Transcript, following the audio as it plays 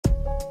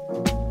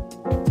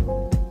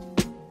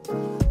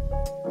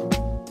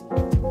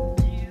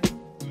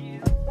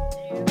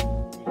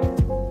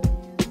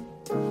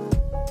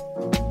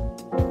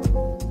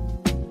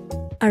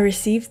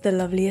received the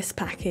loveliest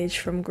package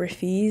from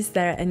Griffey's.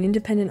 They're an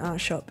independent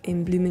art shop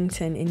in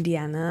Bloomington,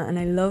 Indiana, and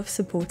I love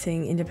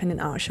supporting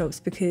independent art shops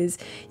because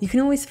you can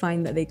always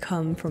find that they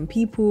come from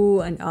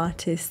people and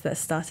artists that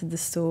started the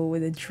store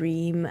with a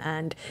dream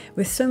and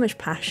with so much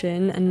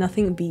passion, and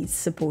nothing beats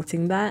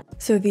supporting that.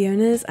 So the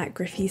owners at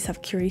Griffey's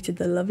have curated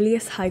the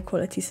loveliest high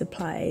quality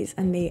supplies,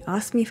 and they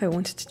asked me if I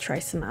wanted to try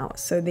some out.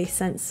 So they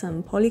sent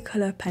some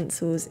polycolor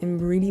pencils in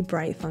really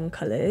bright fun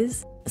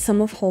colors,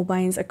 some of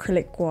Holbein's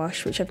acrylic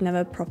gouache, which I've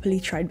never properly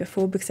tried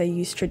before because I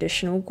use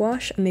traditional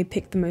gouache, and they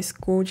picked the most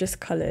gorgeous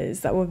colours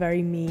that were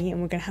very me,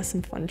 and we're gonna have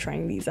some fun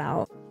trying these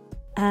out.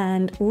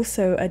 And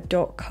also a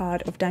dot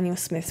card of Daniel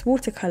Smith's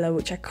watercolour,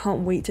 which I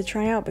can't wait to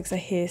try out because I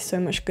hear so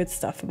much good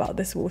stuff about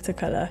this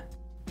watercolour.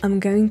 I'm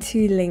going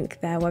to link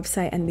their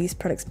website and these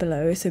products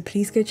below, so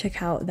please go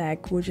check out their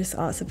gorgeous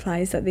art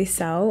supplies that they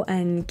sell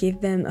and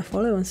give them a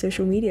follow on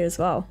social media as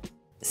well.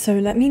 So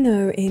let me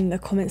know in the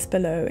comments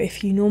below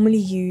if you normally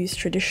use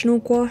traditional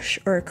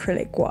gouache or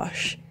acrylic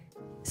gouache.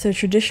 So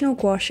traditional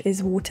gouache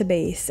is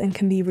water-based and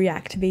can be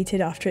reactivated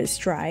after it's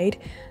dried,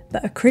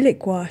 but acrylic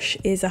gouache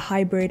is a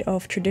hybrid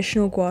of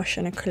traditional gouache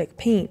and acrylic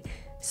paint.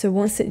 So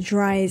once it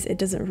dries, it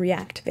doesn't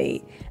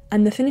reactivate,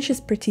 and the finish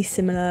is pretty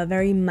similar,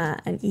 very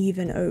matte and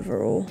even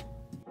overall.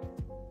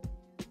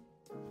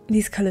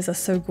 These colours are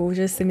so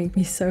gorgeous, they make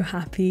me so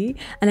happy,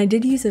 and I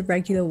did use a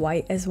regular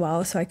white as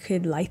well so I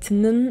could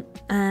lighten them,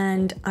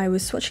 and I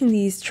was swatching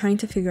these trying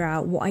to figure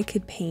out what I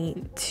could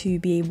paint to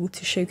be able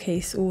to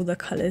showcase all the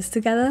colours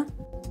together.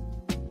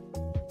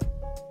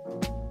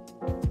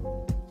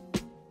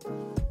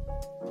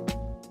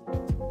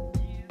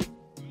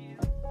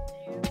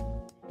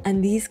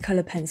 And these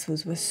colour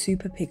pencils were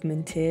super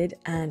pigmented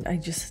and I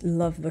just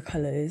love the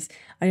colours.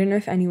 I don't know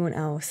if anyone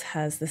else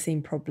has the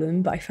same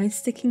problem, but I find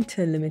sticking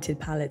to limited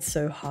palettes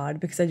so hard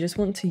because I just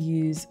want to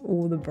use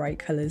all the bright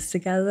colours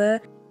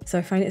together. So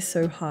I find it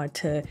so hard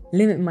to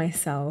limit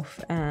myself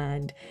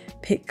and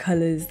pick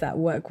colours that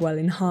work well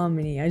in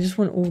harmony. I just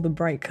want all the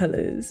bright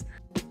colours.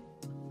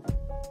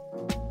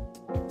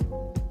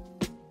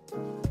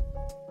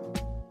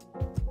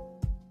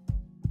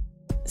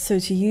 So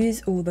to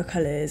use all the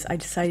colours, I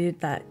decided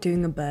that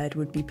doing a bird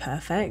would be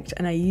perfect,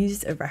 and I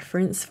used a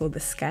reference for the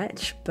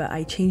sketch, but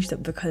I changed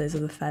up the colours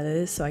of the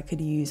feathers so I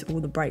could use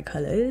all the bright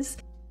colours.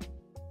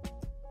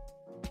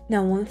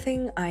 Now, one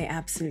thing I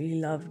absolutely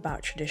love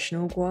about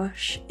traditional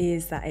gouache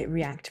is that it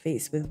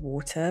reactivates with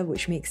water,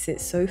 which makes it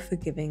so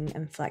forgiving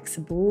and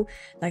flexible.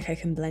 Like, I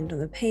can blend on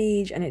the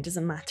page and it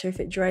doesn't matter if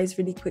it dries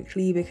really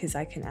quickly because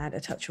I can add a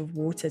touch of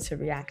water to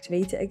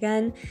reactivate it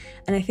again.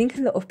 And I think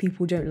a lot of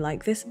people don't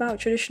like this about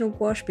traditional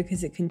gouache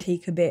because it can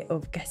take a bit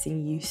of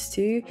getting used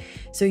to.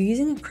 So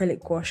using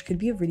acrylic gouache could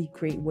be a really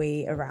great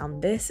way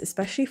around this,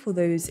 especially for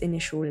those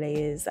initial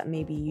layers that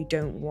maybe you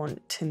don't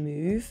want to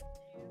move.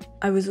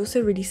 I was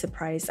also really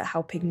surprised at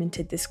how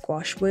pigmented this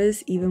gouache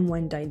was, even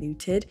when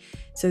diluted.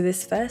 So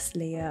this first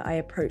layer I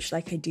approached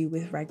like I do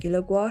with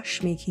regular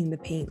gouache, making the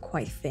paint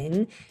quite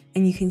thin,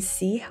 and you can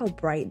see how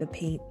bright the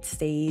paint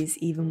stays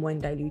even when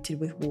diluted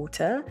with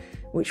water,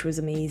 which was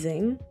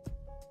amazing.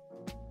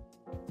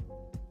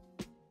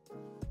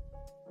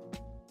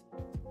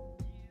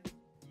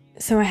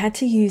 So I had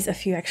to use a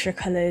few extra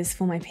colours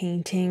for my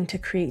painting to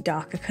create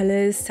darker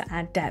colours to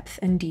add depth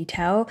and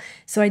detail.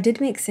 So I did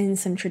mix in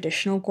some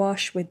traditional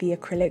gouache with the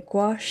acrylic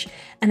gouache,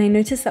 and I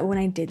noticed that when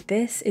I did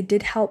this, it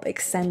did help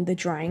extend the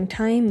drying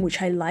time,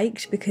 which I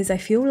liked because I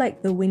feel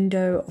like the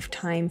window of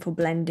time for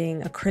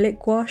blending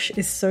acrylic gouache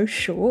is so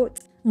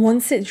short.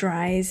 Once it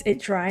dries,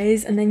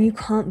 and then you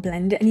can't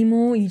blend it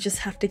anymore, you just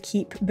have to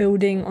keep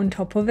building on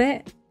top of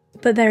it.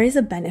 But there is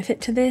a benefit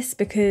to this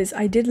because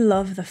I did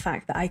love the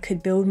fact that I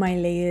could build my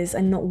layers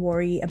and not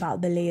worry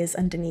about the layers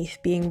underneath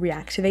being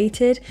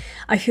reactivated.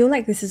 I feel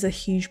like this is a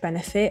huge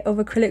benefit of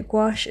acrylic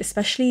gouache,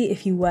 especially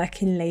if you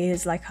work in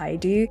layers like I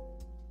do.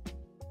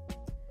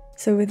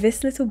 So with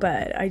this little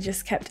bird, I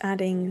just kept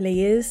adding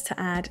layers to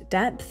add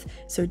depth,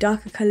 so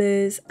darker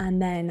colours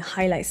and then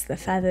highlights to the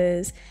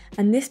feathers.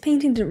 And this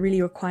painting didn't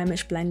really require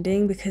much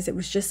blending because it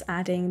was just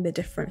adding the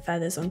different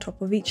feathers on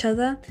top of each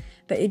other.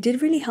 But it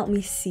did really help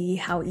me see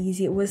how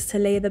easy it was to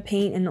layer the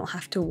paint and not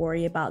have to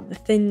worry about the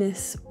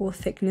thinness or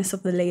thickness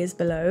of the layers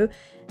below.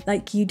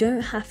 Like, you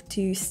don't have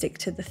to stick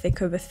to the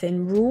thick over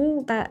thin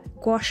rule that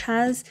gouache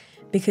has,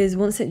 because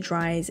once it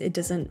dries, it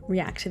doesn't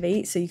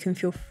reactivate, so you can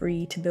feel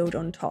free to build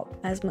on top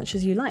as much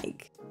as you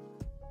like.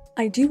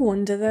 I do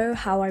wonder though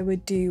how I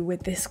would do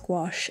with this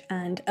gouache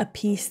and a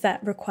piece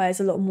that requires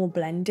a lot more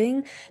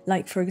blending,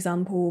 like for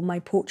example my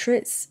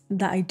portraits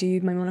that I do,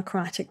 my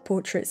monochromatic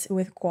portraits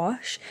with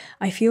gouache.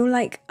 I feel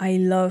like I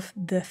love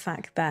the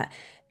fact that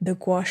the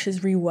gouache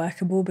is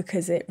reworkable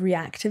because it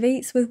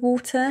reactivates with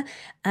water,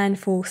 and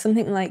for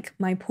something like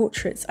my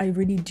portraits I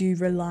really do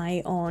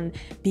rely on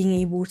being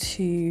able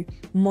to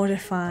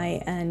modify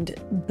and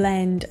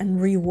blend and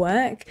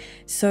rework.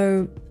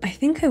 So I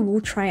think I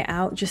will try it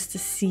out just to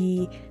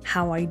see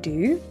how I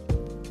do.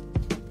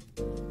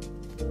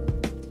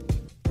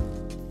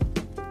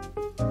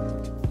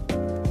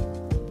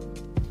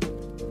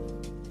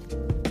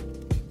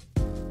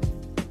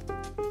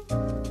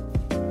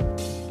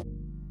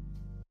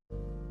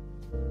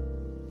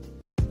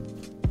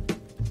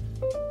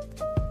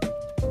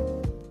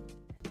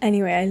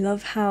 Anyway, I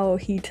love how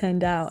he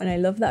turned out, and I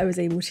love that I was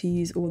able to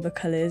use all the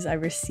colours I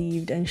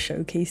received and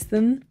showcase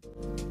them.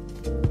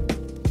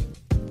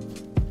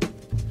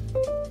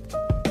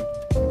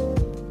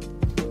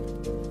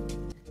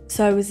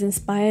 So I was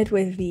inspired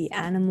with the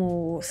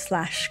animal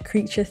slash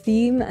creature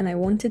theme, and I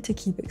wanted to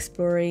keep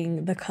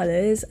exploring the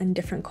colours and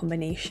different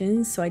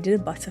combinations. So I did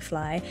a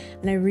butterfly,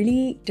 and I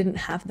really didn't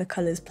have the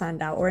colours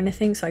planned out or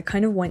anything, so I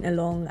kind of went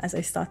along as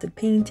I started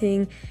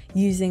painting,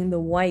 using the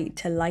white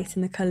to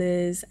lighten the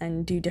colours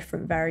and do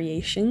different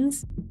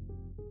variations.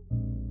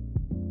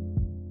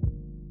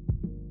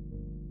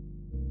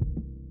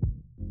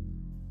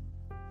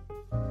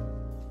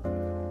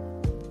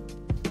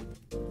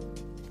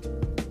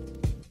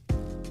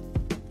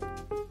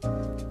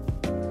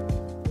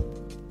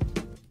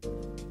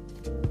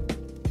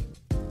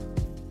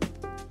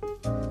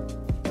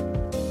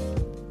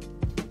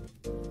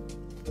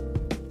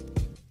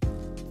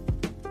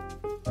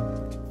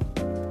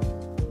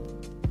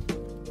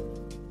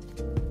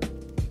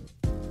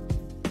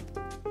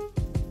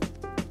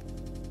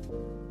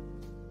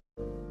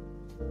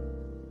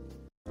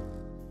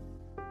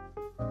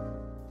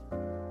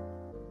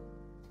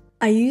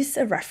 I used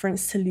a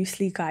reference to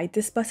loosely guide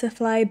this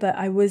butterfly, but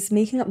I was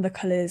making up the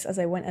colours as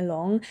I went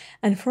along,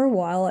 and for a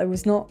while I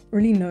was not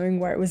really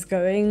knowing where it was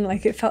going,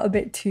 like it felt a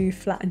bit too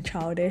flat and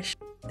childish.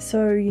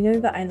 So you know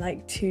that I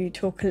like to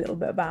talk a little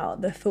bit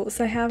about the thoughts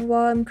I have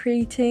while I'm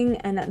creating,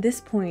 and at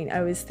this point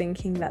I was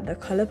thinking that the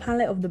colour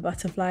palette of the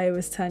butterfly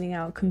was turning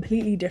out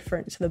completely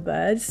different to the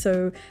bird,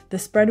 so the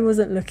spread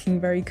wasn't looking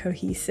very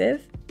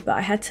cohesive. But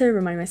I had to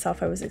remind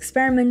myself I was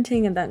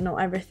experimenting and that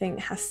not everything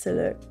has to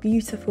look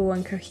beautiful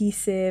and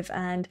cohesive,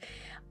 and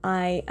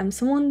I am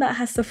someone that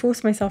has to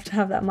force myself to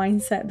have that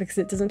mindset because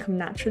it doesn't come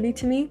naturally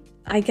to me.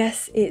 I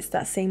guess it's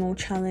that same old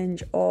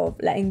challenge of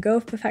letting go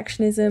of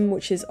perfectionism,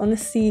 which is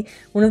honestly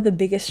one of the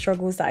biggest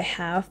struggles that I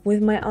have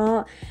with my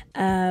art.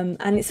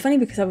 And it's funny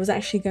because I was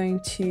actually going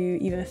to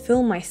even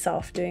film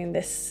myself doing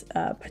this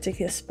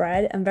particular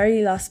spread, and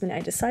very last minute I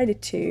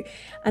decided to.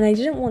 And I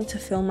didn't want to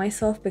film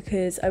myself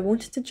because I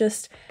wanted to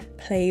just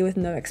play with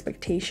no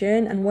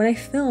expectation. And when I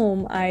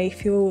film, I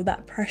feel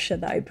that pressure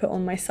that I put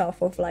on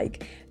myself of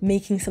like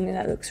making something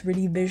that looks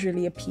really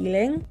visually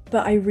appealing.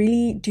 But I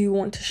really do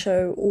want to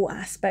show all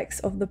aspects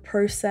of the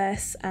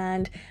process,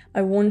 and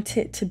I want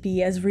it to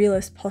be as real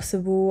as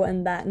possible,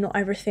 and that not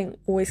everything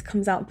always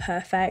comes out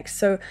perfect.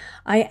 So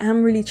I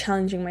am really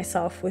challenging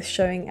myself with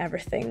showing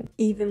everything,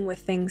 even with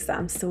things that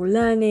I'm still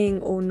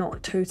learning or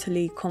not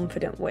totally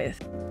confident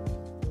with.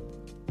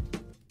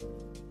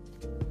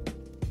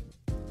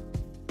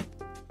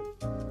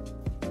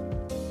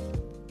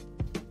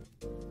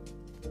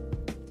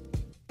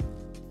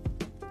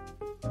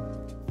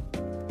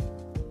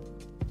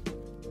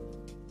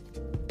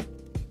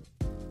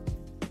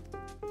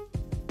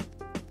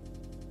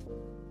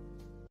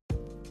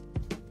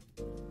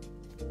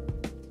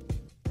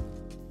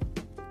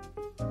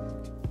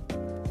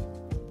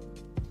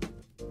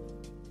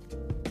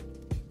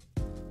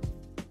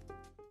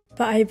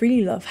 But I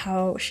really love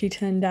how she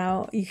turned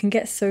out. You can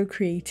get so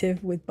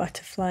creative with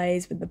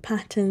butterflies, with the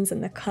patterns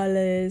and the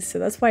colours, so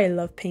that's why I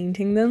love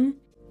painting them.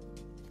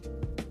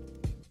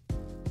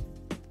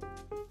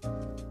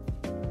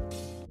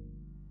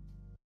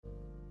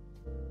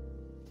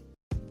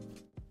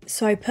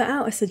 So I put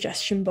out a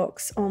suggestion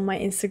box on my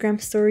Instagram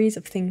stories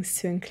of things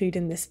to include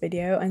in this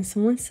video, and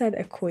someone said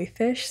a koi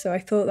fish, so I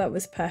thought that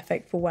was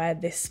perfect for where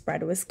this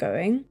spread was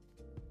going.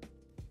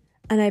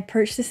 And I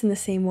approached this in the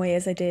same way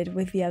as I did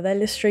with the other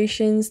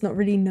illustrations, not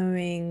really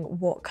knowing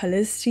what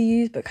colours to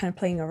use, but kind of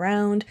playing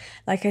around.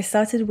 Like I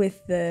started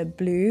with the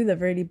blue, the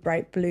really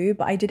bright blue,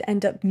 but I did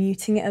end up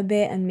muting it a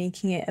bit and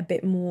making it a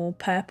bit more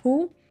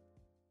purple.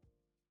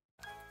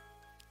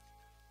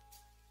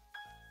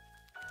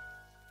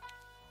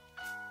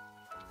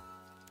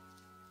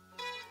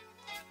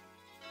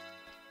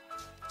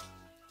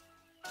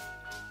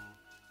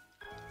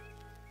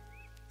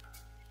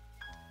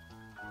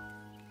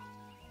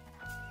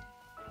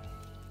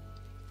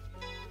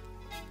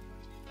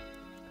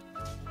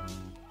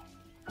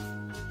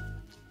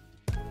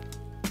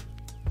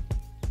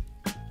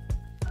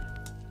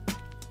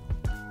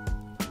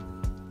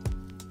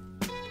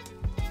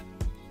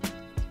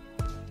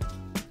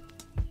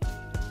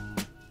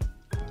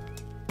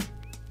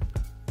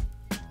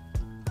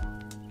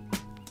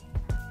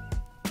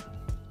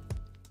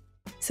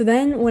 So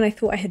then when I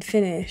thought I had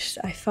finished,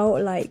 I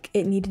felt like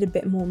it needed a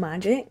bit more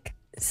magic.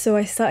 So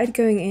I started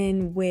going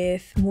in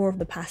with more of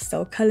the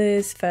pastel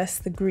colours,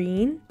 first the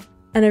green.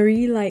 And I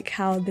really like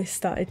how this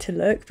started to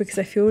look because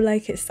I feel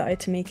like it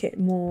started to make it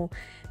more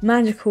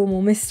magical,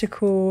 more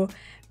mystical,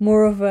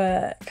 more of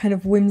a kind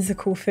of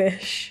whimsical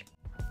fish.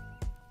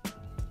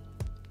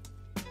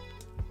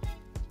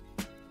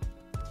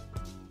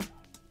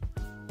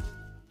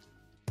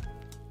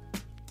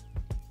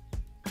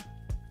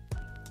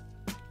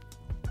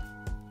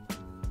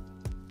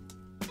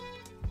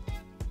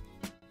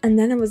 And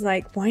then I was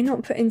like, why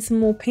not put in some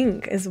more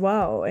pink as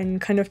well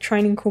and kind of try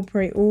and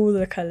incorporate all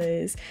the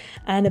colours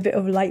and a bit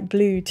of light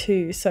blue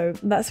too. So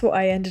that's what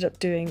I ended up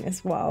doing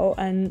as well,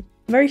 and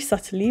very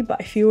subtly, but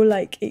I feel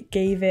like it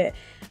gave it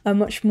a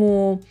much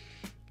more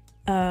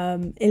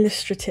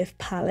illustrative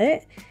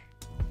palette.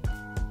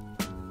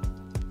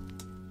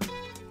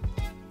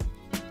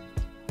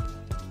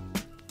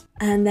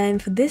 And then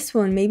for this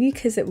one, maybe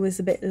because it was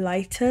a bit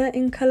lighter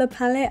in colour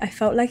palette, I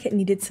felt like it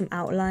needed some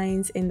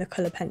outlines in the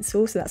colour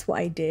pencil, so that's what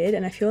I did,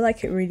 and I feel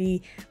like it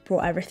really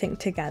brought everything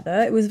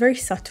together. It was very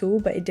subtle,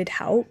 but it did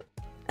help.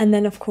 And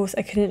then of course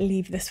I couldn't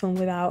leave this one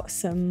without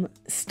some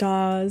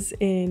stars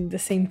in the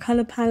same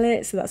colour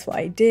palette, so that's what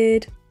I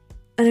did.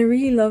 And I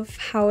really love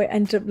how it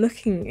ended up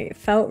looking. It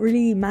felt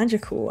really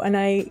magical, and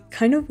I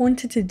kind of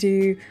wanted to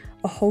do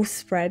a whole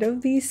spread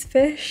of these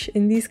fish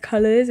in these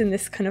colours in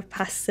this kind of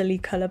pastel-y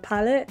colour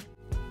palette.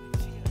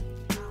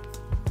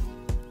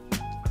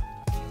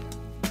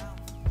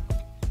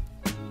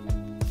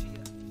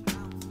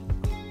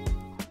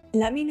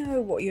 Let me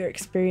know what your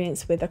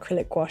experience with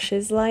acrylic gouache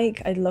is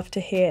like. I'd love to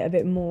hear a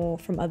bit more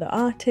from other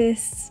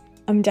artists.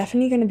 I'm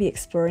definitely going to be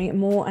exploring it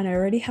more, and I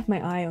already have my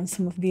eye on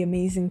some of the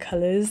amazing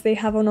colours they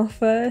have on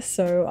offer,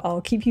 so I'll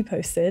keep you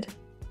posted.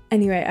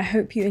 Anyway, I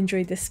hope you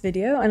enjoyed this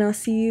video, and I'll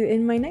see you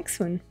in my next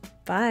one.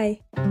 Bye!